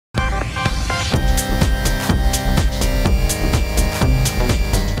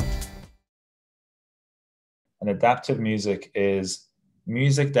And adaptive music is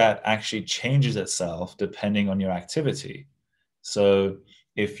music that actually changes itself depending on your activity. So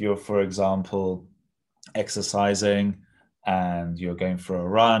if you're, for example, exercising and you're going for a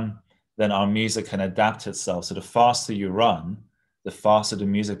run, then our music can adapt itself. So the faster you run, the faster the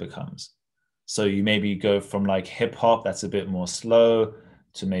music becomes. So you maybe go from like hip hop, that's a bit more slow,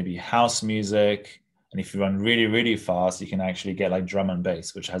 to maybe house music. And if you run really, really fast, you can actually get like drum and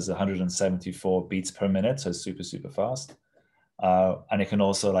bass, which has 174 beats per minute. So super, super fast. And it can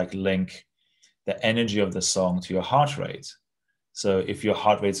also like link the energy of the song to your heart rate. So if your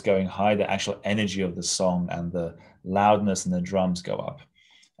heart rate's going high, the actual energy of the song and the loudness and the drums go up.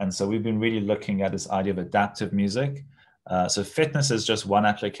 And so we've been really looking at this idea of adaptive music. So fitness is just one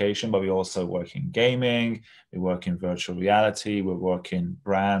application, but we also work in gaming, we work in virtual reality, we work in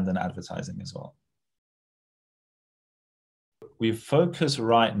brand and advertising as well. We focus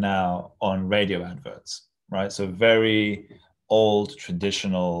right now on radio adverts, right? So very old,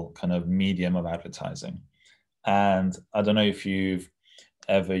 traditional kind of medium of advertising. And I don't know if you've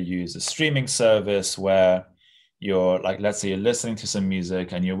ever used a streaming service where you're like, let's say you're listening to some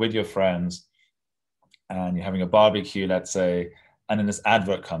music and you're with your friends and you're having a barbecue, let's say, and then this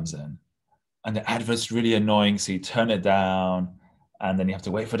advert comes in. And the advert's really annoying, so you turn it down, and then you have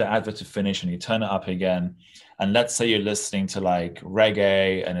to wait for the advert to finish and you turn it up again. And let's say you're listening to like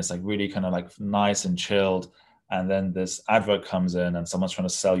reggae and it's like really kind of like nice and chilled. And then this advert comes in and someone's trying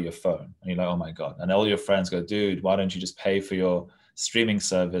to sell you a phone. And you're like, oh my God. And all your friends go, dude, why don't you just pay for your streaming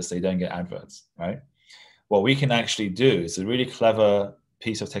service so you don't get adverts, right? What we can actually do is a really clever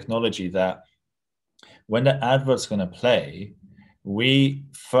piece of technology that when the advert's going to play, we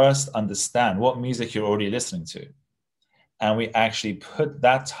first understand what music you're already listening to. And we actually put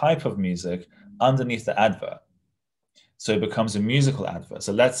that type of music underneath the advert. So it becomes a musical advert.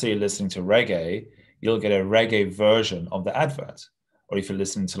 So let's say you're listening to reggae, you'll get a reggae version of the advert. Or if you're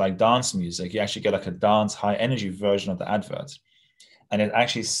listening to like dance music, you actually get like a dance high energy version of the advert. And it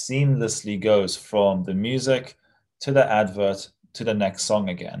actually seamlessly goes from the music to the advert to the next song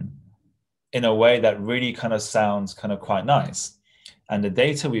again in a way that really kind of sounds kind of quite nice. And the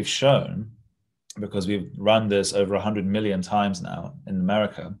data we've shown, because we've run this over 100 million times now in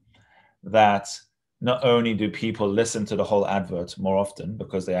America, that not only do people listen to the whole advert more often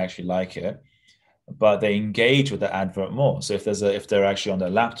because they actually like it, but they engage with the advert more. So if they're actually on their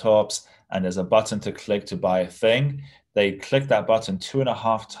laptops and there's a button to click to buy a thing, they click that button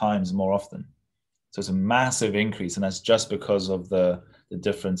 2.5 times more often. So it's a massive increase, and that's just because of the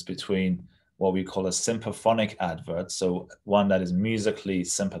difference between what we call a symphonic advert, so one that is musically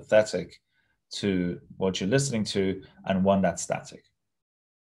sympathetic to what you're listening to, and one that's static.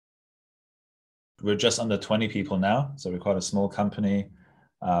 We're just under 20 people now, so we're quite a small company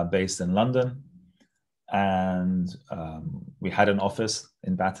based in London. And we had an office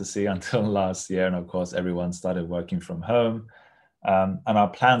in Battersea until last year. And of course, everyone started working from home. And our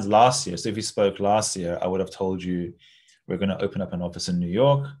plans last year, so if we spoke last year, I would have told you we're going to open up an office in New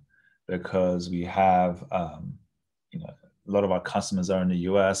York because we have, a lot of our customers are in the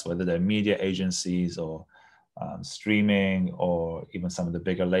US, whether they're media agencies or streaming or even some of the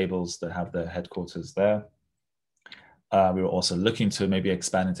bigger labels that have their headquarters there. We were also looking to maybe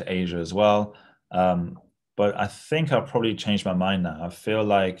expand into Asia as well. But I think I've probably changed my mind now. I feel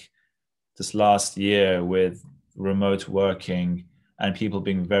like this last year with remote working and people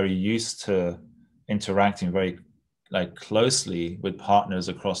being very used to interacting very like closely with partners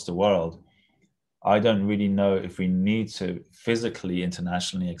across the world, I don't really know if we need to physically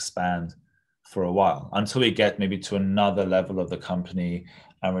internationally expand for a while until we get maybe to another level of the company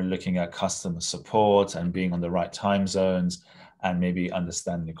and we're looking at customer support and being on the right time zones and maybe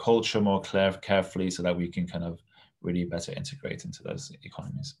understanding the culture more carefully so that we can kind of really better integrate into those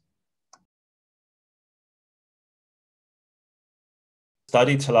economies.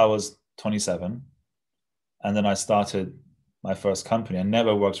 Studied till I was 27, and then I started my first company. I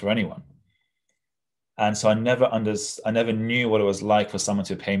never worked for anyone. And so I never knew what it was like for someone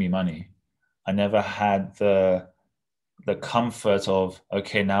to pay me money. I never had the comfort of,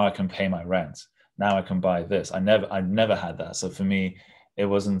 okay, now I can pay my rent. Now I can buy this. I never had that. So for me, it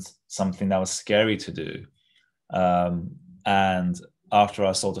wasn't something that was scary to do. And after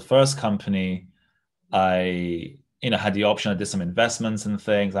I sold the first company, I had the option. I did some investments and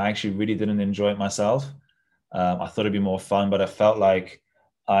things. I actually really didn't enjoy it myself. I thought it'd be more fun, but I felt like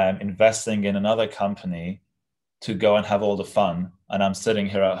I'm investing in another company to go and have all the fun. And I'm sitting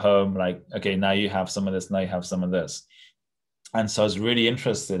here at home like, okay, now you have some of this, now you have some of this. And so I was really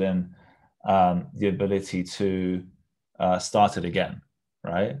interested in the ability to start it again,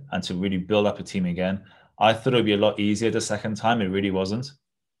 right? And to really build up a team again. I thought it would be a lot easier the second time. It really wasn't.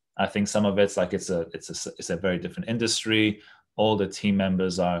 I think some of it's like it's a very different industry. All the team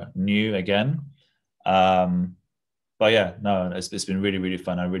members are new again. But yeah, no, it's been really, really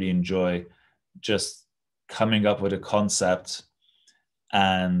fun. I really enjoy just coming up with a concept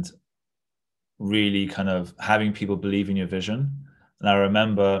and really kind of having people believe in your vision. And I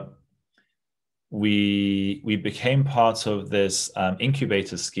remember we became part of this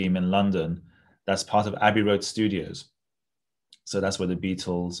incubator scheme in London that's part of Abbey Road Studios. So that's where the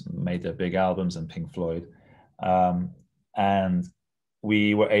Beatles made their big albums and Pink Floyd. And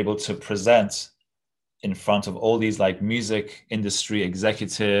we were able to present in front of all these like music industry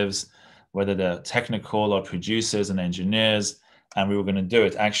executives, whether they're technical or producers and engineers. And we were going to do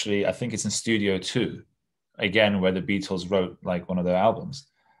it. Actually, I think it's in Studio 2, again, where the Beatles wrote like one of their albums.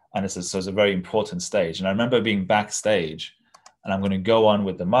 And so it's a very important stage. And I remember being backstage and I'm going to go on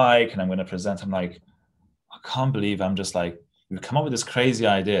with the mic and I'm going to present. I'm like, I can't believe I'm just like, we've come up with this crazy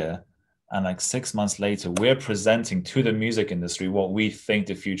idea. And like 6 months later, we're presenting to the music industry what we think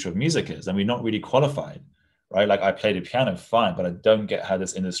the future of music is. And we're not really qualified, right? Like I play the piano fine, but I don't get how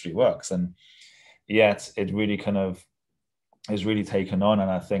this industry works. And yet it really kind of is really taken on.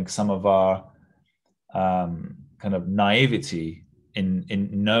 And I think some of our kind of naivety in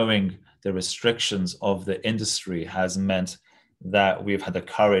knowing the restrictions of the industry has meant that we've had the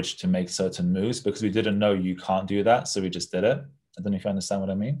courage to make certain moves because we didn't know you can't do that. So we just did it. I don't know if you understand what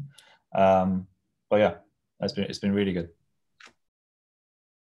I mean. But yeah, it's been really good.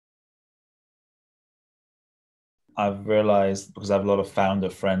 I've realized because I have a lot of founder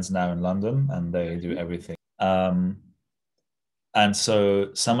friends now in London and they do everything. And so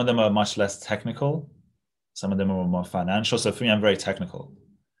some of them are much less technical. Some of them are more financial. So for me, I'm very technical.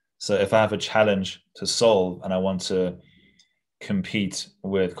 So if I have a challenge to solve and I want to compete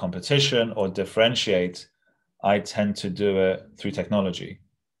with competition or differentiate, I tend to do it through technology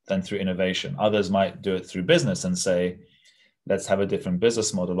than through innovation. Others might do it through business and say, let's have a different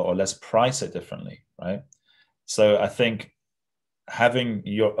business model or let's price it differently, right? So I think having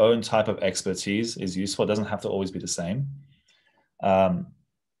your own type of expertise is useful. It doesn't have to always be the same.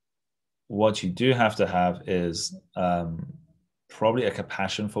 What you do have to have is probably a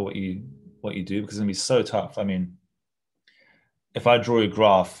passion for what you do, because it's gonna be so tough. I mean, if I draw a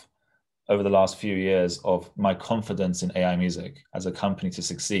graph over the last few years of my confidence in AI music as a company to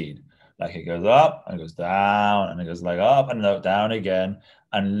succeed, like it goes up and it goes down and it goes like up and down again,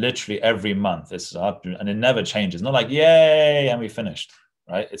 and literally every month it's up and it never changes. Not like yay and we finished,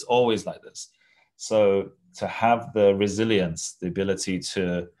 right? It's always like this. So to have the resilience, the ability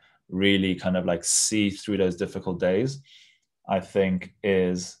to really kind of like see through those difficult days, I think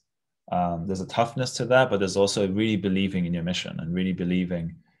is there's a toughness to that, but there's also really believing in your mission and really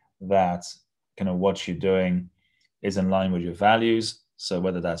believing that kind of what you're doing is in line with your values. So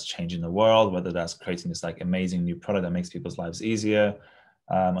whether that's changing the world, whether that's creating this like amazing new product that makes people's lives easier,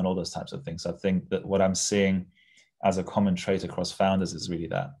 and all those types of things. So I think that what I'm seeing as a common trait across founders is really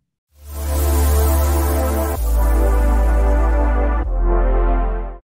that.